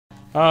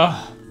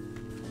Oh,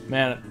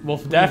 man. Well,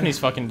 Daphne's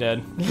fucking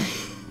dead.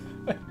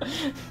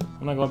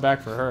 I'm not going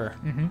back for her.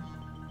 Mm-hmm.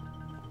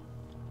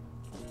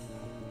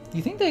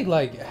 You think they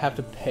like have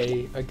to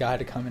pay a guy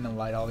to come in and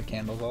light all the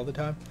candles all the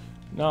time?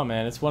 No,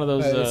 man. It's one of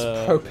those. It's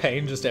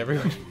propane just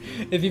everywhere.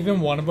 If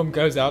even one of them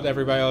goes out,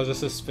 everybody else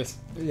just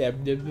asphyxiate. The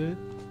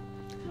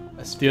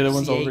other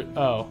one's over.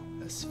 Oh.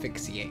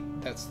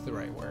 Asphyxiate. That's the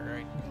right word,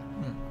 right?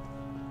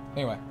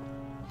 Anyway.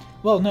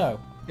 Well, no.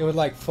 It would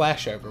like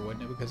flash over,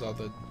 wouldn't it? Because all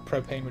the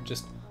propane would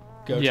just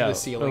go to the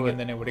ceiling and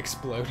then it would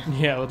explode.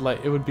 Yeah,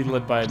 it would be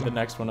lit by the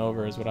next one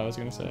over, is what I was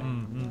gonna say.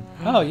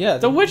 Oh yeah,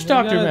 the witch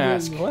doctor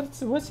mask.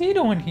 What's he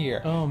doing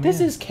here? Oh man. This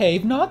is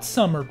cave, not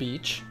summer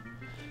beach.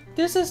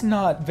 This is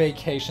not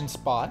vacation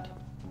spot.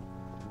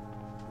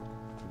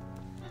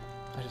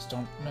 I just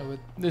don't know what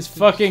this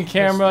fucking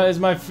camera is.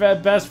 My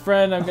best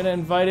friend. I'm gonna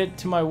invite it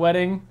to my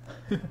wedding.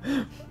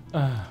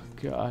 Oh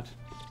god.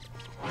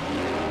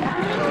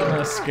 What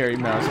a scary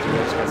mouse, dude.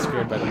 I just got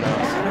scared by the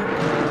mouse.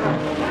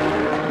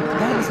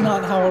 That is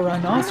not how a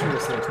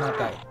rhinoceros looks. Not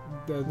that.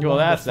 Well,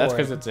 that's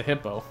because it's a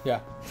hippo.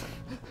 Yeah.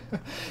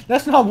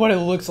 That's not what it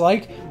looks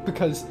like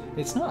because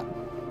it's not.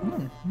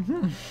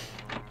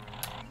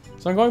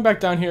 So I'm going back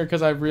down here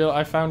because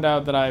I found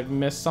out that I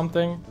missed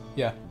something.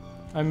 Yeah.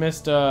 I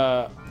missed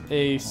a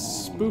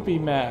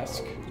spoopy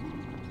mask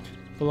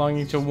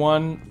belonging to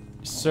one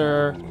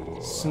Sir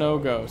Snow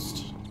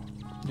Ghost.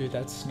 Dude,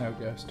 that's Snow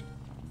Ghost.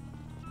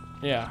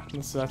 Yeah,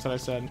 that's what I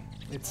said.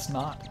 It's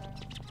not.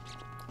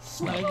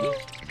 Snow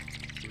Ghost.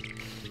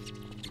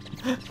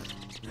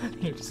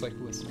 You're just like,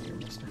 listen here,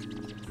 mister.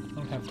 I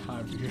don't have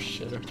time for your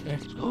shit, okay?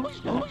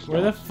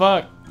 Where the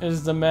fuck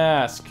is the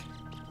mask?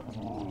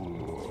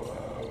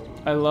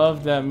 I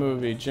love that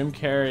movie. Jim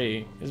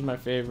Carrey is my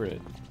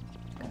favorite.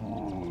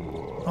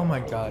 Oh my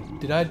god.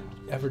 Did I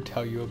ever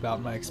tell you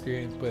about my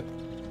experience with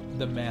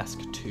The Mask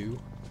 2?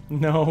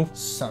 No.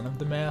 Son of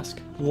the Mask?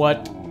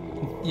 What?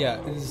 Yeah,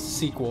 it is a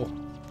sequel.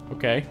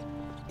 Okay.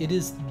 It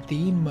is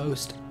the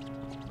most,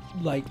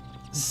 like,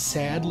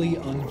 sadly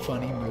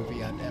unfunny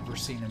movie I've ever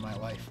seen in my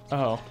life.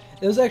 Oh.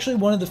 It was actually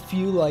one of the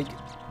few, like,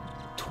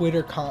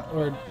 Twitter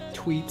or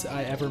tweets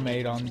I ever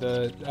made on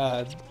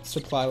the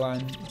Supply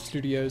Line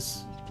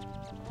Studios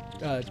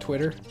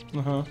Twitter.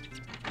 Uh-huh.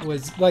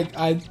 Was, like,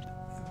 I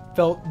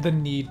felt the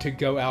need to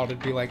go out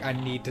and be like, I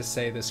need to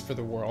say this for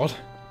the world.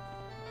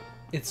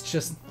 It's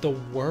just the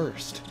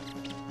worst.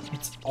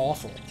 It's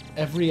awful.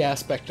 Every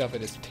aspect of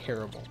it is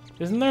terrible.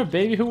 Isn't there a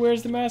baby who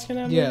wears the mask in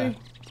that movie? Yeah.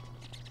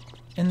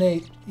 And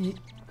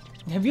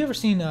have you ever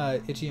seen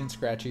Itchy and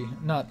Scratchy?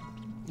 Not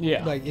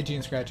like Itchy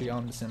and Scratchy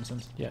on The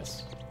Simpsons.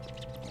 Yes.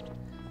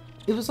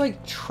 It was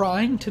like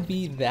trying to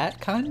be that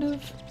kind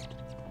of.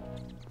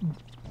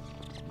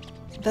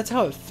 That's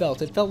how it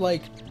felt. It felt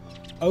like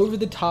over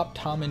the top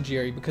Tom and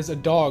Jerry because a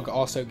dog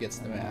also gets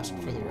the mask,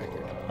 for the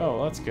record.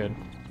 Oh, that's good.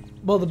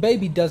 Well, the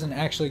baby doesn't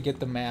actually get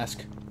the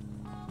mask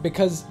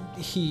because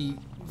he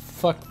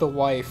fucked the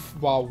wife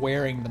while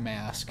wearing the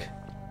mask.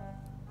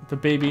 The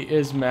baby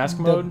is mask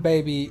mode? The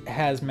baby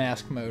has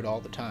mask mode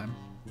all the time.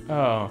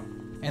 Oh.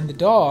 And the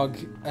dog,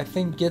 I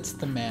think, gets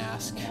the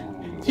mask.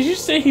 Did you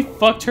say he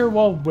fucked her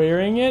while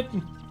wearing it?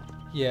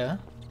 Yeah.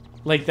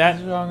 Like that?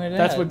 What's wrong with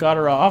That's that? what got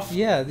her off?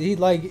 Yeah, he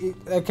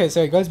okay,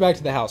 so he goes back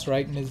to the house,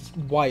 right? And his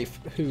wife,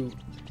 who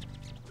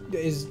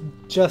is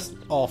just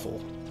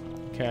awful.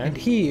 Okay. And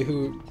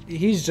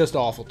he's just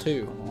awful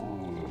too.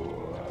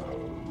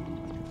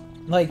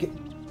 Like,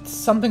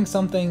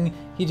 something,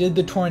 he did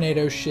the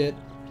tornado shit.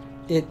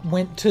 It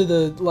went to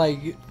the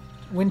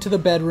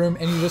bedroom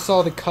and you just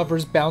saw the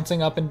covers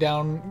bouncing up and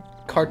down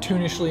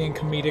cartoonishly and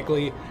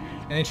comedically,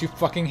 and then she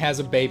fucking has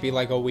a baby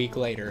like a week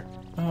later.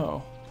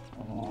 Oh.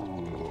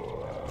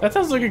 That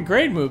sounds like a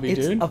great movie,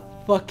 dude. It's a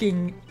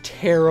fucking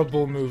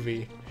terrible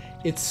movie.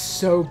 It's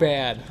so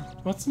bad.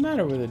 What's the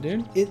matter with it,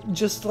 dude? It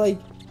just like...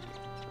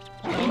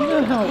 You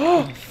know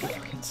how...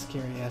 fucking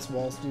scary ass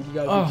walls, dude. You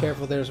gotta be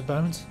careful, there's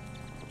bones.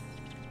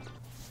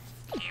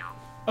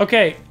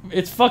 Okay,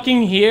 it's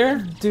fucking here?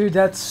 Dude,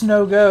 that's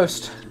Snow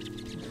Ghost.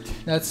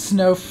 That's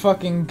Snow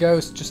fucking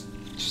Ghost. Just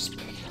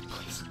pick it up,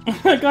 please.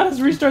 I got us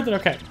restarted.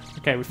 Okay.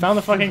 Okay, we found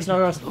the fucking Snow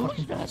Ghost.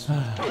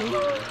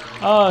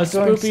 Oh,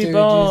 spoopy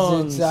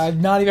bones.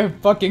 I'm not even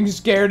fucking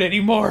scared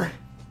anymore.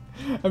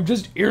 I'm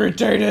just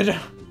irritated.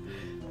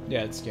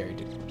 Yeah, it's scary,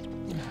 dude.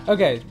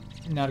 Okay,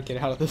 now to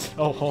get out of this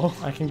hole.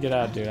 I can get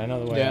out, dude. I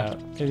know the way out.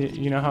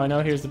 You know how I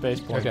know? Here's the base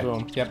point. Okay.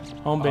 Boom. Yep.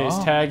 Home base.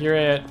 Tag, you're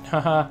it.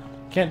 Haha.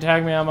 Can't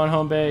tag me, I'm on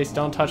home base.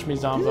 Don't touch me,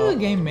 Zombo. This is a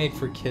game made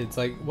for kids.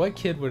 Like, what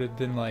kid would have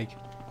been like,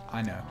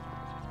 I know.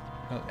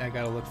 I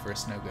gotta look for a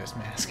Snow Ghost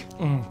mask.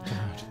 Oh,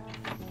 God.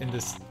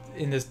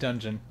 In this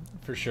dungeon,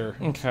 for sure.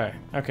 Okay,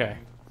 okay.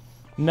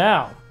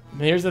 Now,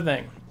 here's the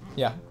thing.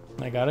 Yeah.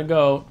 I gotta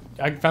go.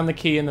 I found the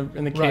key in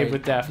the cave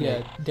with Daphne.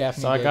 Yeah,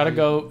 Daphne. So I gotta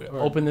go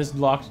open this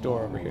locked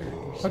door over here.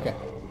 So. Okay.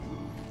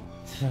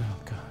 Oh,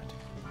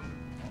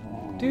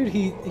 God. Dude,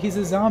 he's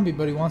a zombie,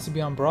 but he wants to be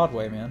on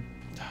Broadway, man.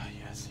 Oh,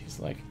 yes, he's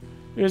like,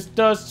 it's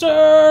the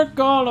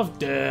circle of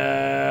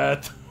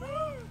death.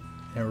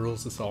 It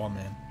rules us all,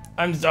 man.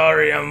 I'm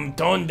sorry, I'm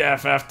tone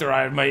deaf after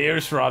I had my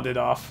ears rotted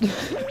off.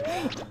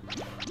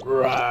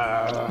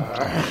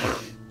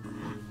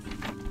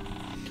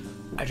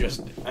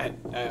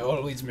 I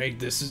always make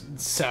this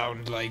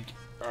sound like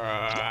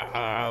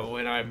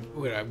when I'm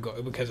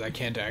going, because I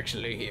can't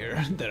actually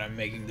hear that I'm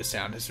making the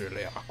sound. Is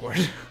really awkward.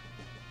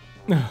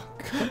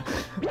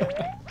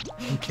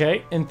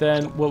 Okay, and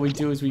then what we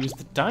do is we use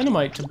the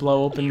dynamite to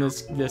blow open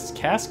this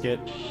casket,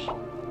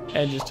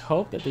 and just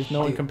hope that there's no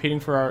one competing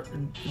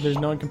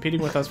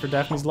with us for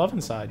Daphne's love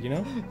inside. You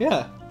know?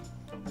 Yeah.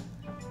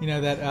 You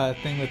know that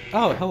thing with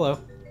hello,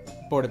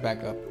 board it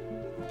back up.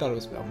 Thought it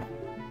was Velma.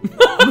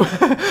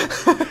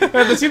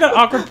 See that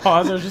awkward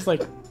pause? I was just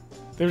like,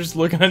 they're just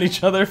looking at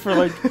each other for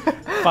like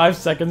 5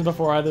 seconds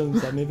before either of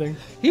them said anything.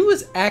 He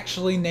was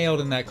actually nailed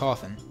in that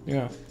coffin.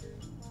 Yeah.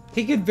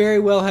 He could very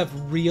well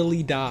have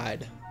really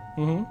died.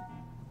 Mm-hmm.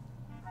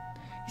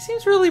 He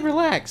seems really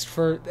relaxed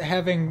for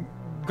having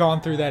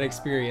gone through that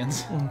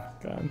experience. Oh,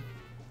 God.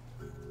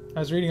 I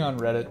was reading on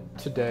Reddit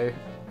today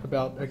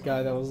about a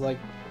guy that was like,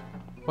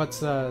 what's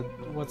the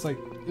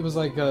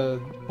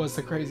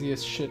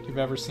craziest shit you've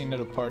ever seen at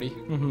a party?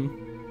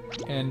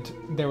 Mm-hmm. And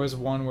there was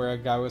one where a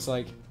guy was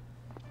like,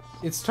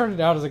 it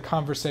started out as a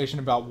conversation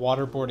about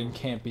waterboarding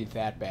can't be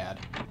that bad.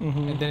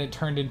 Mm-hmm. And then it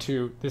turned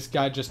into this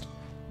guy just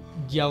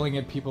yelling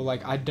at people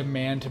like, I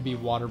demand to be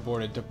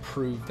waterboarded to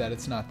prove that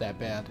it's not that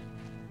bad.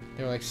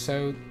 They were like,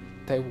 so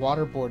they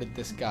waterboarded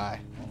this guy.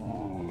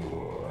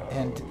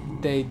 And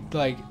they,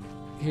 like,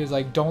 he was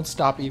like, don't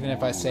stop even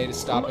if I say to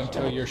stop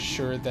until you're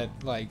sure that,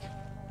 like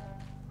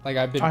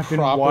I've been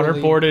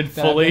waterboarded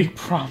fully. I've been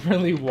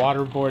properly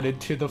waterboarded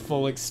to the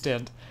full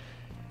extent.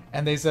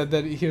 And they said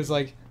that he was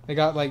like, they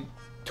got like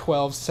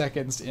 12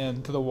 seconds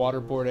into the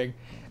waterboarding,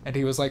 and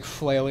he was like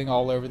flailing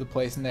all over the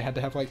place, and they had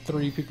to have like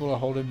 3 people to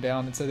hold him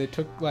down. And so they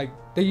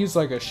used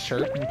like a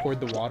shirt and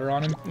poured the water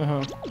on him.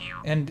 Uh-huh.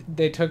 And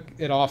they took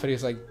it off, and he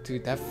was like,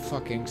 dude, that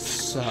fucking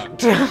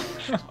sucked.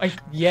 Like,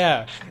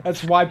 yeah,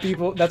 that's why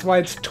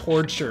it's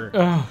torture.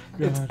 Oh,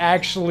 God. It's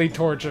actually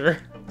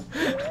torture.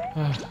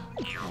 Oh,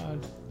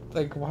 God.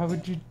 Like, why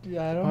would you,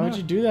 I don't know. Why would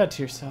you do that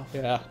to yourself?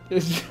 Yeah.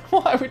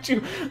 Why would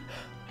you,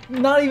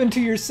 not even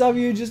to yourself,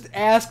 you just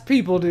ask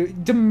people to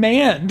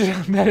demand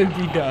that it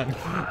be done.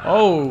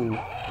 Oh.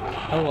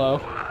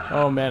 Hello.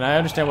 Oh, man, I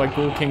understand why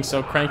Ghoul King's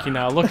so cranky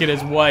now. Look at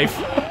his wife.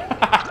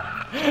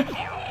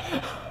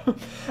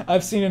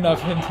 I've seen enough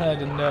hentai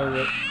to know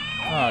that,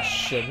 oh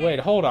shit,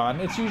 wait, hold on.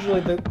 It's usually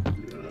the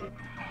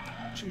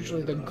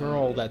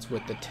girl that's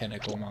with the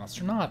tentacle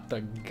monster, not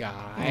the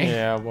guy.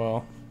 Yeah,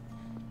 well.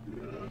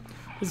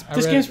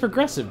 This game's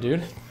progressive,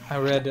 dude. I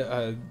read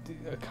a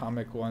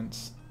comic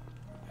once.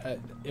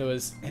 It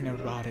was an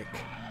erotic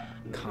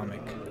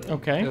comic.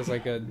 Okay. It was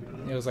like a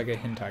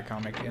hentai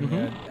comic,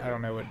 and I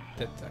don't know what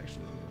that's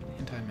actually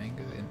hentai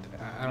manga.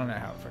 I don't know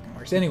how it freaking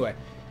works. Anyway,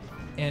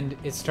 and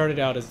it started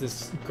out as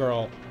this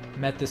girl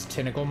met this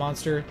tentacle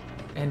monster,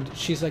 and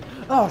she's like,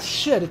 "Oh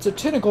shit, it's a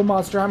tentacle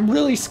monster! I'm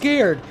really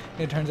scared."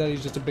 And it turns out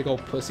he's just a big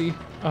old pussy.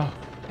 Oh.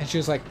 And she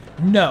was like,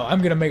 no,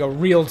 I'm gonna make a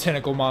real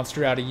tentacle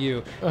monster out of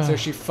you. So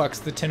she fucks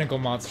the tentacle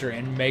monster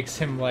and makes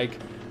him, like,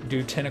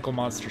 do tentacle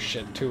monster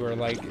shit to her,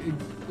 like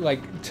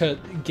to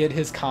get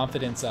his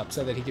confidence up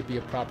so that he could be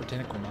a proper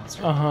tentacle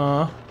monster.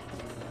 Uh-huh.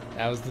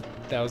 That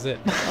was it.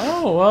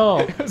 Oh,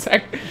 well. It was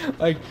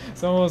like,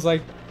 someone was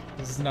like,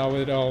 this is not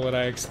at all what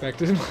I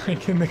expected,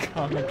 like, in the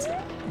comments.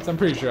 So I'm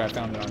pretty sure I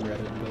found it on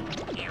Reddit,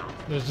 but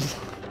there's just...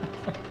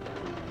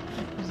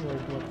 just like,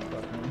 what the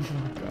fuck, man?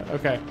 Oh, God.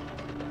 Okay.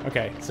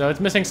 Okay, so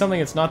it's missing something.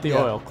 It's not the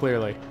oil,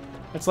 clearly.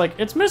 It's like,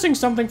 it's missing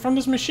something from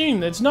this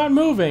machine. It's not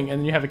moving.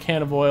 And you have a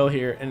can of oil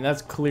here, and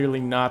that's clearly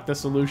not the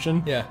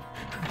solution. Yeah.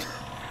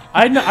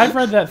 I've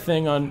read that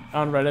thing on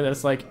Reddit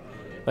that's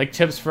like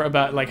tips for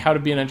about like how to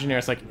be an engineer.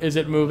 It's like, is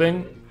it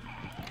moving?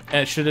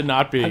 And should it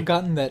not be? I've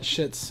gotten that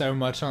shit so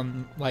much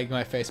on like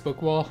my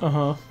Facebook wall.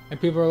 Uh-huh.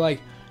 And people are like,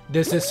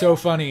 this is so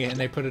funny, and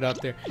they put it up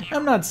there.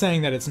 I'm not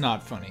saying that it's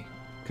not funny,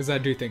 because I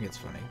do think it's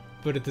funny.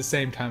 But at the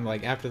same time,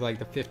 like, after, like,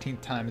 the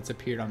 15th time it's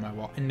appeared on my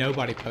wall, and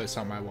nobody posts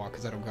on my wall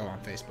because I don't go on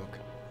Facebook,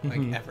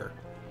 like, ever.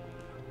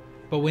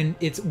 But when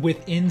it's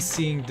within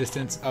seeing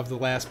distance of the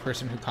last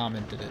person who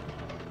commented it,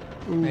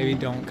 maybe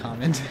don't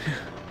comment.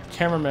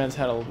 Cameraman's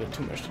had a little bit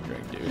too much to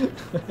drink, dude.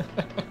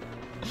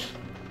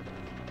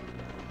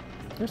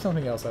 There's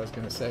something else I was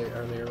going to say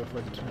earlier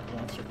before the tentacle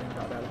monster thing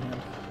got out of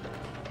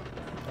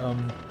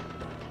hand.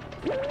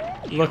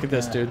 Look at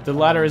this, dude. The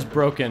ladder is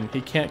broken.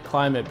 He can't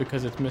climb it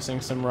because it's missing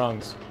some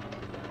rungs.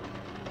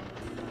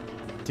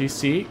 Do you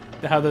see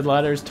how the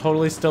ladder is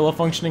totally still a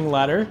functioning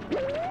ladder?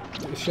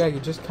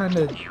 Shaggy, just kind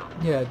of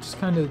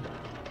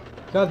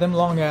got them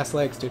long ass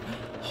legs, dude.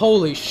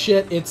 Holy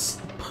shit, it's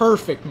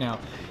perfect now.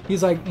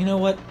 He's like, you know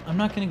what? I'm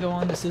not gonna go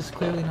on. This is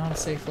clearly not a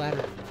safe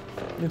ladder.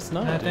 It's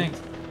not. I think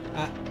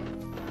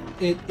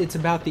it's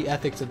about the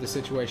ethics of the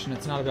situation.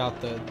 It's not about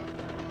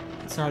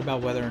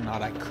whether or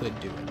not I could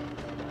do it.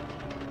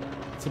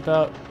 It's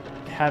about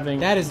having.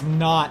 That is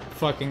not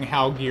fucking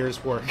how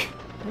gears work.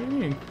 What do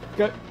you mean?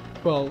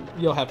 Well,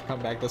 you'll have to come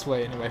back this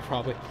way anyway,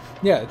 probably.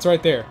 Yeah, it's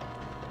right there.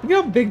 Look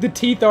how big the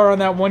teeth are on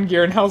that one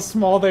gear and how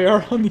small they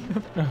are on the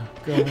other. Oh,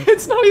 God.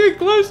 It's not even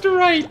close to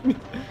right.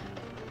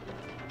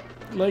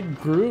 Like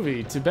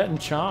groovy Tibetan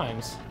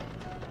chimes.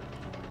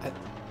 I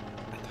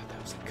thought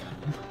that was a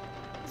comb.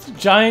 It's a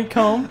giant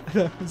comb.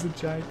 That was a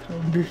giant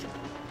comb, dude.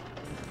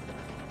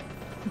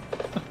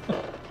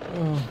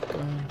 Oh,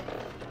 God.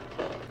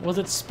 Was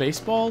it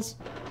Spaceballs?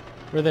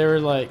 Where they were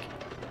like,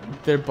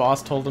 their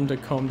boss told them to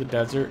comb the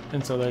desert,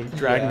 and so they're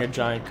dragging a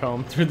giant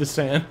comb through the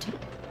sand.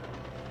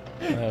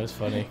 That was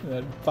funny.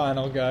 That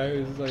final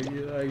guy was like,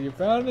 you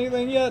found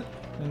anything yet?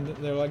 And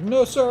they're like,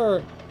 no,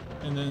 sir.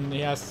 And then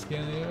he asks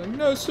again, and they're like,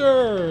 no,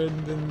 sir.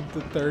 And then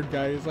the third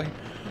guy is like,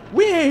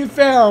 we ain't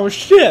found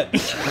shit.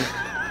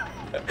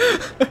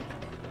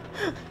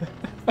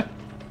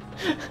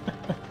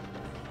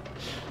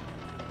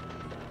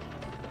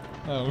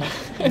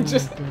 And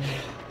just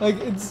like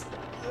it's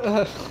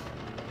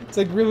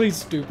like really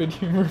stupid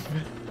humor.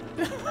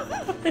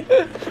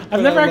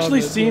 I've never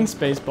actually seen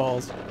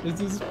Spaceballs.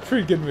 This is a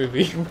pretty good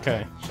movie.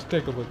 Okay. Just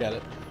take a look at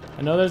it.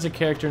 I know there's a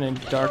character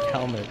named Dark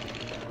Helmet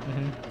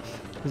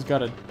who's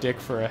got a dick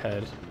for a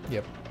head.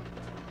 Yep.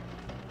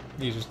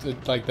 He's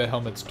just like the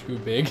helmet's too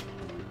big.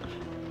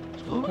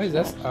 Wait, is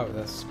that? Oh,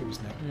 that's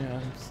Scooby's neck. Yeah.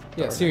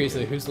 Yeah,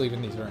 seriously, who's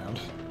leaving these around?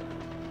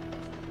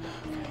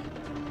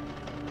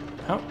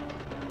 How?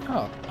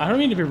 Oh. I don't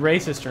mean to be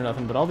racist or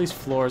nothing, but all these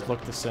floors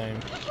look the same.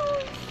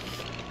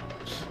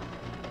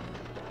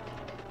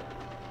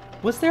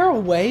 Was there a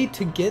way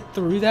to get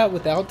through that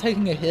without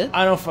taking a hit?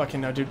 I don't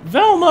fucking know, dude.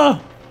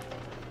 Velma!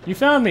 You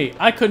found me.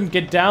 I couldn't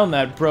get down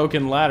that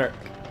broken ladder.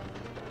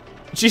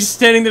 She's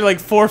standing there like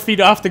 4 feet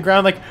off the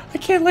ground like, I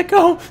can't let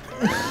go.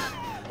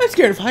 I'm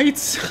scared of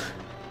heights.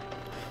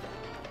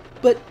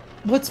 But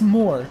what's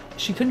more,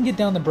 she couldn't get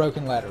down the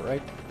broken ladder,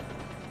 right?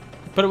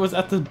 But it was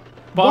at the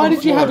bottom Why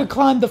did you floor. have to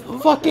climb the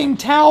fucking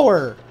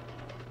tower?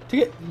 To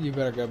get... You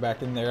better go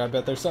back in there. I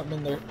bet there's something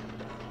in there.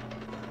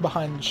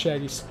 Behind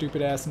Shaggy's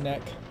stupid ass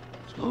neck.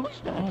 Oh, it's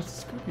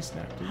a Scooby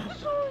snack, dude.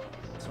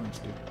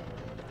 Zoinks, dude.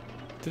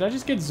 Did I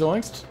just get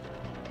zoinked?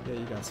 Yeah,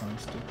 you got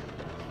zoinks,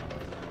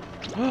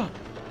 dude.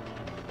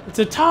 It's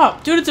a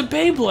top! Dude, it's a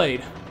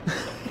Beyblade!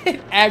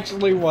 It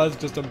actually was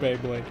just a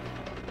Beyblade.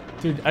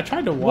 Dude, I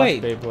tried to watch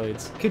Wait.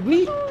 Beyblades. Could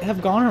we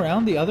have gone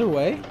around the other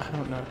way? I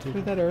don't know, Did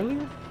dude. that earlier?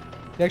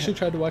 You actually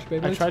tried to watch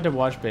Beyblades? I tried to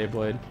watch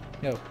Beyblade.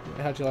 No.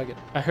 How'd you like it?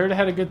 I heard it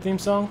had a good theme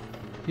song.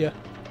 Yeah.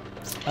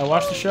 I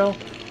watched the show.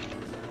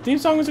 Theme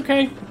song was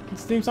okay.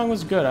 This theme song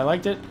was good. I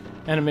liked it.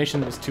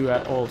 Animation was too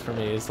old for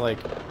me. It's like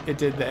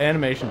the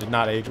animation did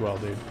not age well,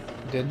 dude.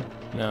 Did?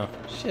 No.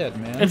 Shit,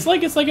 man. It's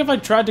like if I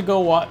tried to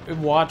go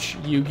watch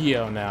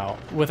Yu-Gi-Oh now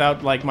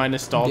without like my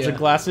nostalgia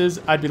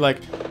glasses, I'd be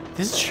like,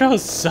 this show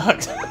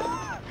sucks.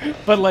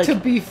 But like, to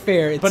be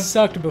fair, it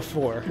sucked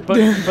before.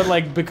 But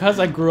like because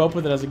I grew up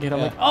with it as a kid, I'm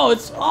like, oh,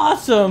 it's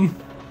awesome.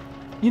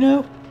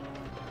 You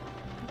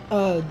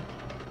know,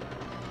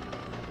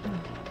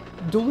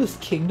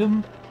 Duelist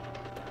Kingdom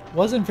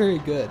wasn't very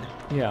good.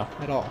 Yeah.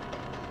 At all.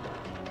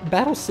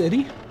 Battle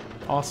City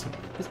Awesome.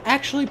 was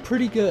actually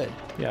pretty good.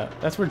 Yeah,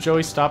 that's where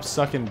Joey stopped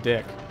sucking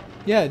dick.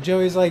 Yeah,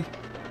 Joey's like,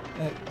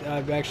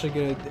 I'm actually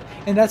good at...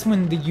 And that's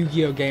when the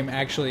Yu-Gi-Oh game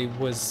actually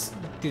was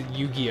the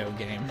Yu-Gi-Oh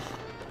game.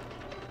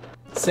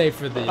 Save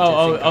for the...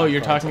 Oh,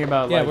 you're talking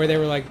about yeah, like... where they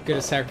were like good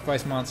at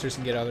sacrifice monsters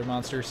and get other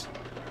monsters.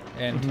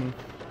 And,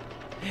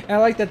 and I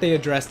like that they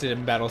addressed it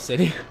in Battle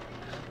City.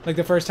 Like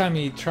the first time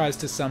he tries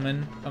to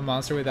summon a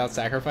monster without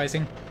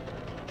sacrificing,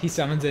 he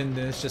summons it and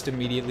then it's just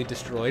immediately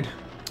destroyed.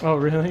 Oh,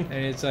 really? And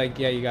it's like,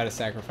 yeah, you gotta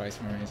sacrifice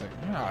for him. He's like,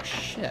 oh,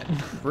 shit.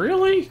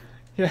 Really?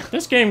 Yeah.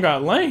 This game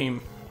got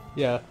lame.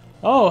 Yeah.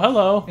 Oh,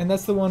 hello. And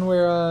that's the one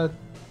where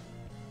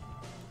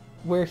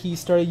he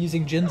started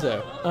using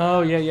Jinzo.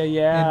 Oh, yeah.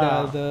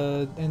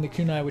 And the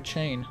kunai with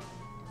chain.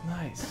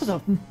 Nice. That was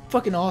a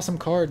fucking awesome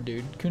card,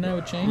 dude. Kunai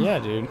with chain? Yeah,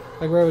 dude.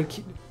 Like where it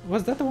would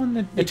was that the one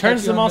that It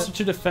turns the monster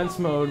to defense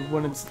mode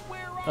when it's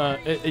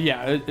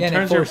it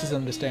turns forces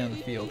them to stay on the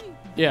field.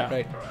 Yeah.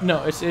 Right.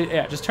 No,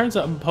 it just turns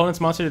the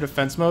opponent's monster to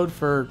defense mode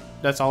for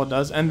that's all it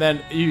does, and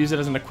then you use it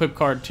as an equip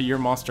card to your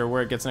monster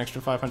where it gets an extra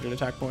 500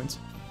 attack points.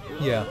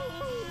 Yeah.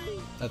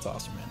 That's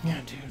awesome, man. Yeah,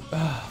 dude.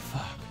 Oh,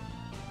 fuck.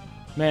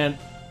 Man,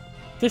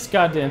 this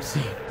goddamn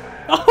scene.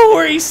 Oh,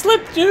 where he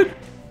slipped, dude.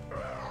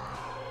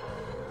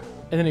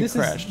 And then he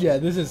crashed.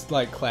 This is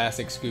like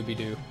classic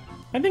Scooby-Doo.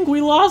 I think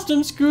we lost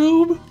him,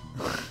 Scoob.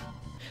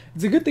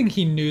 It's a good thing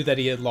he knew that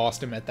he had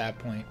lost him at that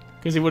point.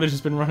 Because he would have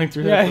just been running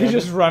through there. there. Yeah, he's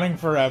just running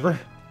forever.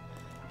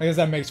 I guess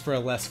that makes for a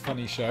less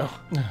funny show. Oh,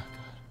 God.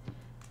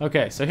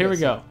 Okay, so here we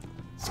go.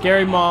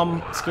 Scary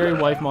mom, scary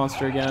wife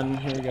monster again.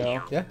 Here we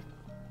go. Yeah.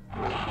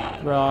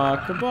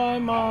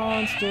 Rockabye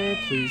monster,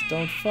 please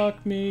don't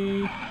fuck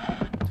me.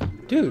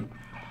 Dude,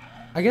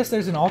 I guess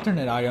there's an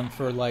alternate item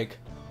for, like,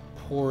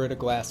 pour it a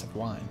glass of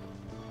wine.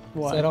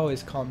 What? That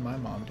always calmed my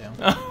mom down.